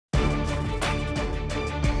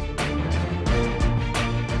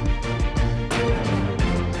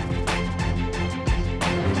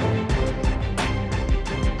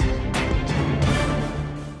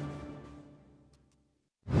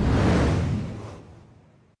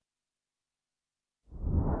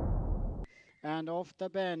And off the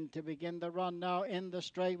bend to begin the run now in the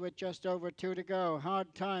straight with just over 2 to go.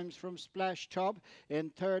 Hard Times from Splash Top.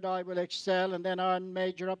 In third, I Will Excel, and then Iron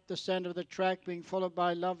Major up the centre of the track, being followed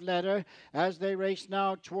by Love Letter. As they race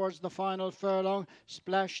now towards the final furlong,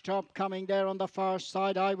 Splash Top coming there on the far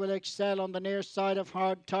side. I Will Excel on the near side of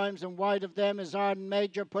Hard Times, and wide of them is Iron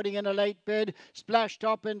Major putting in a late bid. Splash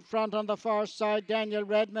Top in front on the far side. Daniel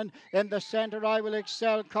Redmond in the centre. I Will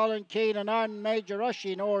Excel, Colin Keane, and Iron Major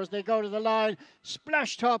rushing or as they go to the line.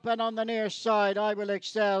 Splash Top, and on the near side I Will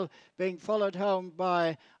Excel, being followed home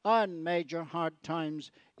by Iron Major. Hard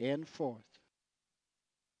Times in fourth.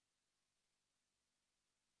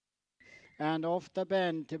 And off the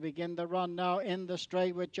bend to begin the run now in the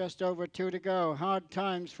straight with just over 2 to go. Hard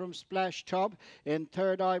Times from Splash Top. In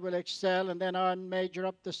third, I Will Excel, and then Iron Major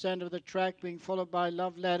up the centre of the track, being followed by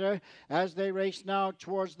Love Letter. As they race now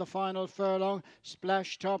towards the final furlong,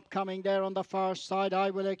 Splash Top coming there on the far side. I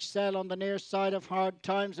Will Excel on the near side of Hard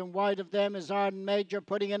Times, and wide of them is Iron Major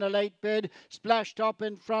putting in a late bid. Splash Top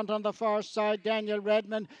in front on the far side. Daniel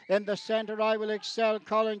Redmond in the centre. I Will Excel,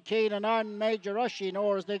 Colin Keane, and Iron Major rushing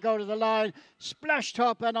or as they go to the line. Splash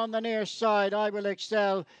Top, and on the near side I Will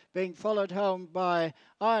Excel, being followed home by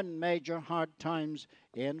Iron Major. Hard Times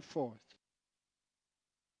in fourth.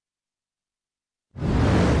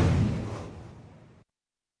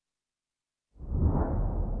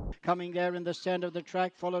 Coming there in the centre of the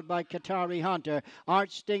track, followed by Qatari Hunter.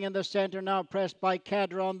 Arch Sting in the centre, now pressed by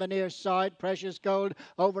Cadra on the near side. Precious Gold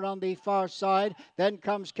over on the far side. Then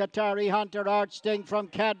comes Qatari Hunter. Arch Sting from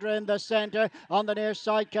Cadra in the centre. On the near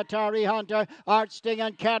side, Qatari Hunter. Arch Sting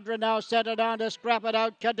and Cadra now settle down to scrap it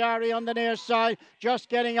out. Qatari on the near side, just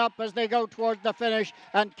getting up as they go towards the finish.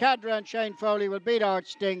 And Cadra and Shane Foley will beat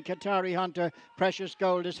Arch Sting. Qatari Hunter. Precious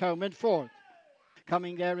Gold is home in fourth.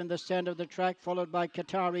 Coming there in the centre of the track, followed by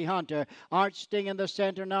Qatari Hunter. Arch Sting in the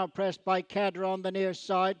centre, now pressed by Cadra on the near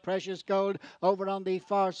side. Precious Gold over on the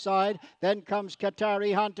far side. Then comes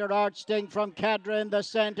Qatari Hunter. Arch Sting from Cadra in the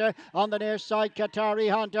centre. On the near side, Qatari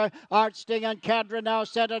Hunter. Arch Sting and Cadra now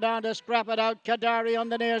settle down to scrap it out. Qatari on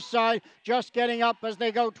the near side, just getting up as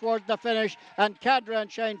they go towards the finish. And Cadra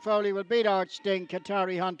and Shane Foley will beat Arch Sting.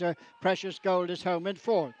 Qatari Hunter. Precious Gold is home in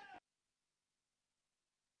fourth.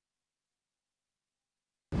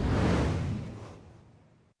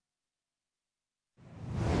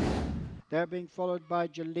 They're being followed by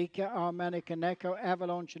Jalika, Armenic and Echo,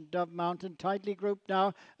 Avalanche and Dove Mountain. Tightly grouped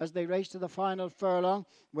now as they race to the final furlong,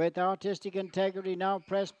 with Artistic Integrity now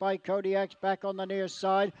pressed by Kodiak's back on the near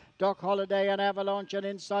side. Doc Holiday and Avalanche, and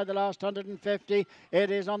inside the last 150.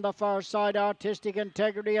 It is on the far side, Artistic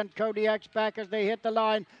Integrity and Kodiak's back as they hit the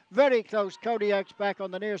line. Very close, Kodiak's back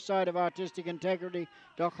on the near side of Artistic Integrity.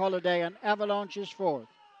 Doc Holiday and Avalanche is fourth.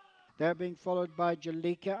 They're being followed by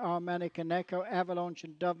Jalika, Armenic and Echo, Avalanche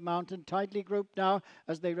and Dove Mountain. Tightly grouped now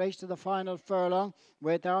as they race to the final furlong,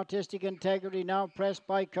 with Artistic Integrity now pressed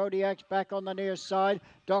by Kodiak's back on the near side.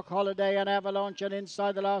 Doc Holiday and Avalanche, and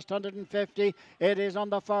inside the last 150. It is on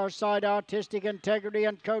the far side, Artistic Integrity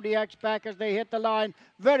and Kodiak's back as they hit the line.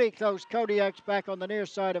 Very close, Kodiak's back on the near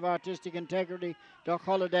side of Artistic Integrity. Doc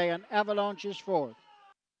Holiday and Avalanche is fourth.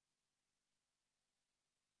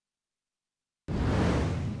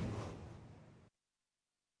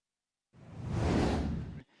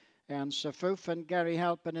 And Safuf and Gary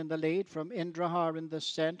Halpin in the lead, from Indrahar in the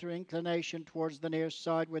centre. Inclination towards the near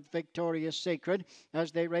side with Victoria's Secret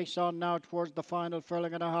as they race on now towards the final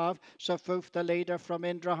furlong and a half. Safuf the leader from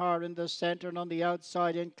Indrahar in the centre, and on the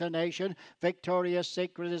outside Inclination. Victoria's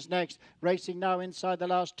Secret is next, racing now inside the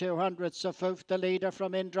last 200. Safuf the leader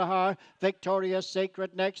from Indrahar. Victoria's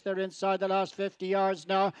Secret next. They're inside the last 50 yards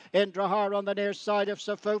now. Indrahar on the near side of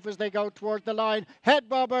Safuf as they go towards the line. Head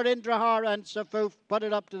bobber Indrahar, and Safuf put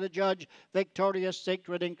it up to the judge. Victoria's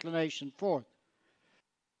Secret, Inclination fourth.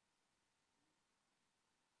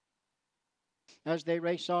 As they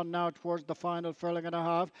race on now towards the final furlong and a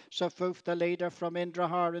half. Safuf the leader from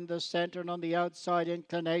Indrahar in the centre, and on the outside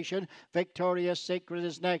Inclination. Victoria's Secret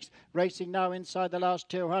is next, racing now inside the last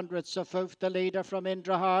 200. Safuf the leader from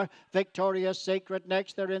Indrahar. Victoria's Secret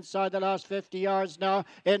next. They're inside the last 50 yards now.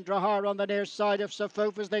 Indrahar on the near side of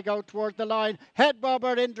Safuf as they go towards the line. Head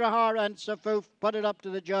bobber Indrahar, and Safuf put it up to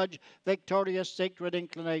the judge. Victoria's Secret,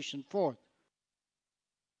 Inclination fourth.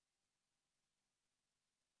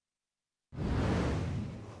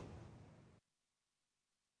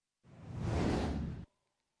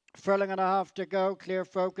 Furlong and a half to go, clear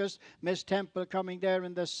focus. Miss Temple coming there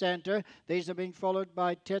in the centre. These are being followed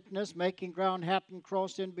by Titness, making ground. Hatton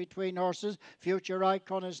Cross in between horses. Future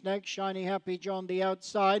Icon is next. Shiny Happy John the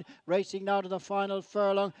outside. Racing now to the final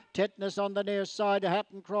furlong. Titness on the near side.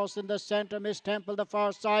 Hatton Cross in the centre. Miss Temple the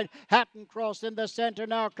far side. Hatton Cross in the centre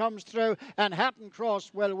now comes through. And Hatton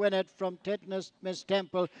Cross will win it from Titness, Miss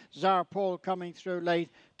Temple. Tsar Paul coming through late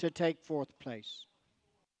to take fourth place.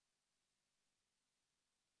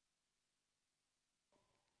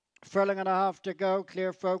 Furlong and a half to go,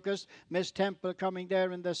 clear focus. Miss Temple coming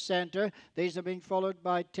there in the centre. These are being followed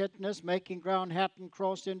by Titness, making ground. Hatton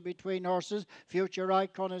Cross in between horses. Future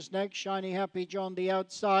Icon is next. Shiny Happy John the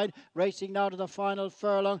outside. Racing now to the final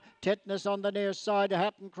furlong. Titness on the near side.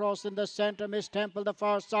 Hatton Cross in the centre. Miss Temple the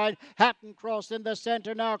far side. Hatton Cross in the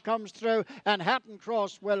centre now comes through. And Hatton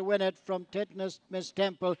Cross will win it from Titness, Miss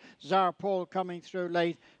Temple. Tsar Paul coming through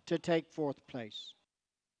late to take fourth place.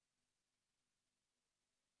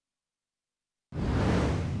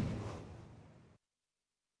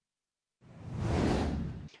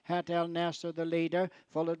 Hat El Nasser the leader,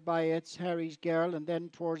 followed by It's Harry's Girl, and then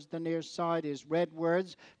towards the near side is Red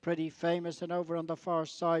Words, Pretty Famous, and over on the far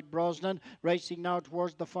side Brosnan, racing now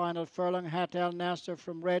towards the final furlong. Hat El Nasser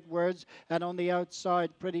from Red Words, and on the outside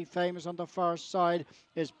Pretty Famous. On the far side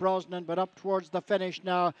is Brosnan, but up towards the finish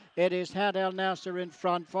now it is Hat El Nasser in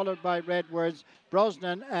front, followed by Red Words,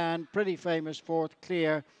 Brosnan and Pretty Famous fourth,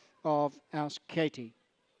 clear of Ask Katie.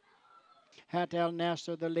 Hat El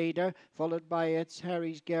Nasser the leader, followed by It's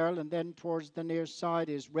Harry's Girl, and then towards the near side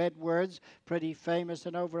is Red Words, Pretty Famous,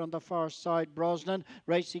 and over on the far side Brosnan,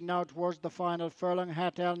 racing now towards the final furlong.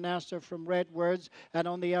 Hat El Nasser from Red Words, and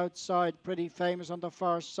on the outside Pretty Famous. On the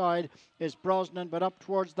far side is Brosnan, but up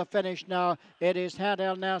towards the finish now it is Hat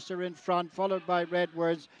El Nasser in front, followed by Red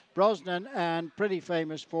Words, Brosnan and Pretty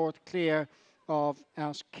Famous fourth, clear of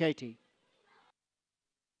Ask Katie.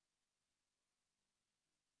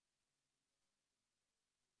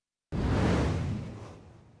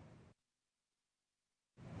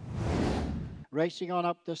 Racing on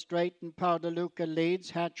up the straight, and Powderluca leads.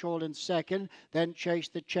 Hatchhole in second. Then Chase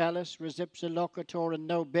the Chalice, Resipsa Locator, and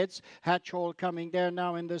No Bits. Hatchhole coming there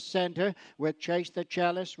now in the centre with Chase the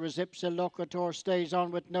Chalice. Resipsa Locator stays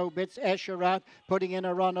on with No Bits. Esherat putting in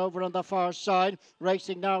a run over on the far side.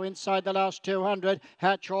 Racing now inside the last 200.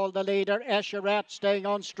 Hatchhole the leader. Esherat staying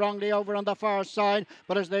on strongly over on the far side.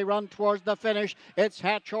 But as they run towards the finish, it's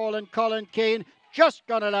Hatchhole and Colin Keane. Just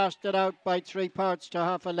going to last it out by 3 parts to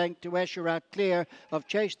half a length to Esherat, clear of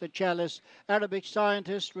Chase the Chalice, Arabic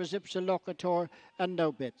Scientist, Resipsa Locator, and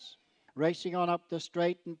No Bits. Racing on up the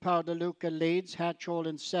straight, and Powderluca leads. Hatchhole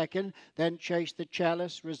in second. Then Chase the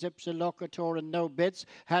Chalice, Resipsa Locator, and No Bits.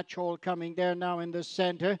 Hatchhole coming there now in the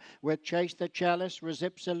centre with Chase the Chalice.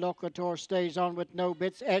 Resipsa Locator stays on with No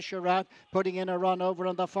Bits. Esherat putting in a run over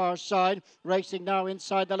on the far side. Racing now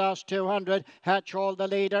inside the last 200. Hatchhole the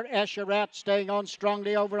leader. Esherat staying on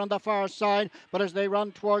strongly over on the far side. But as they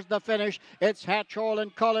run towards the finish, it's Hatchhole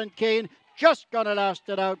and Colin Keane. Just going to last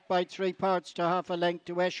it out by 3 parts to half a length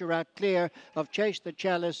to Esherat, clear of Chase the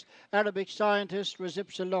Chalice, Arabic Scientist,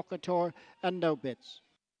 Resipsa Locator, and No Bits.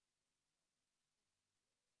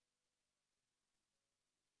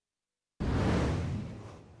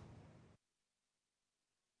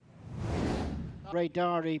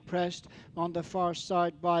 Radari pressed on the far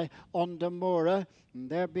side by Ondamura.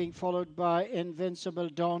 They're being followed by Invincible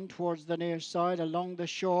Dawn towards the near side. Along the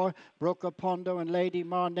shore, Brookapondo and Lady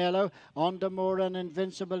Marnello. Ondamura and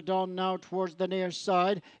Invincible Dawn now towards the near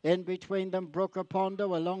side. In between them,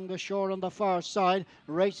 Brookapondo along the shore on the far side.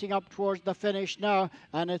 Racing up towards the finish now.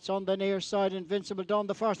 And it's on the near side, Invincible Dawn,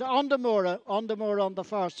 the far side. Ondamura on the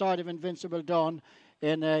far side of Invincible Dawn,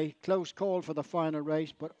 in a close call for the final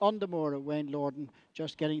race, but Ondamura, Wayne Lorden,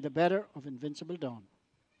 just getting the better of Invincible Dawn.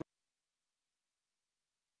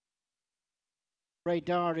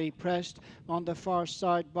 Radari pressed on the far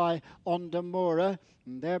side by Ondamura.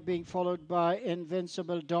 They're being followed by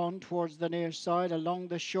Invincible Dawn towards the near side. Along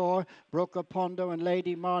the shore, Brookapondo and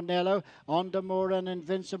Lady Marnello. Ondamura and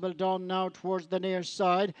Invincible Dawn now towards the near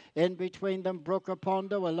side. In between them,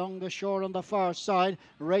 Brookapondo along the shore on the far side.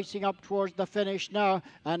 Racing up towards the finish now.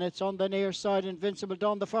 And it's on the near side, Invincible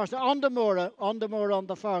Dawn, the far side. Ondamura on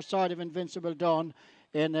the far side of Invincible Dawn,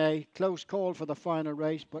 in a close call for the final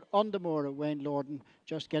race, but Ondamura, Wayne Lorden,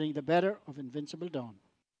 just getting the better of Invincible Dawn.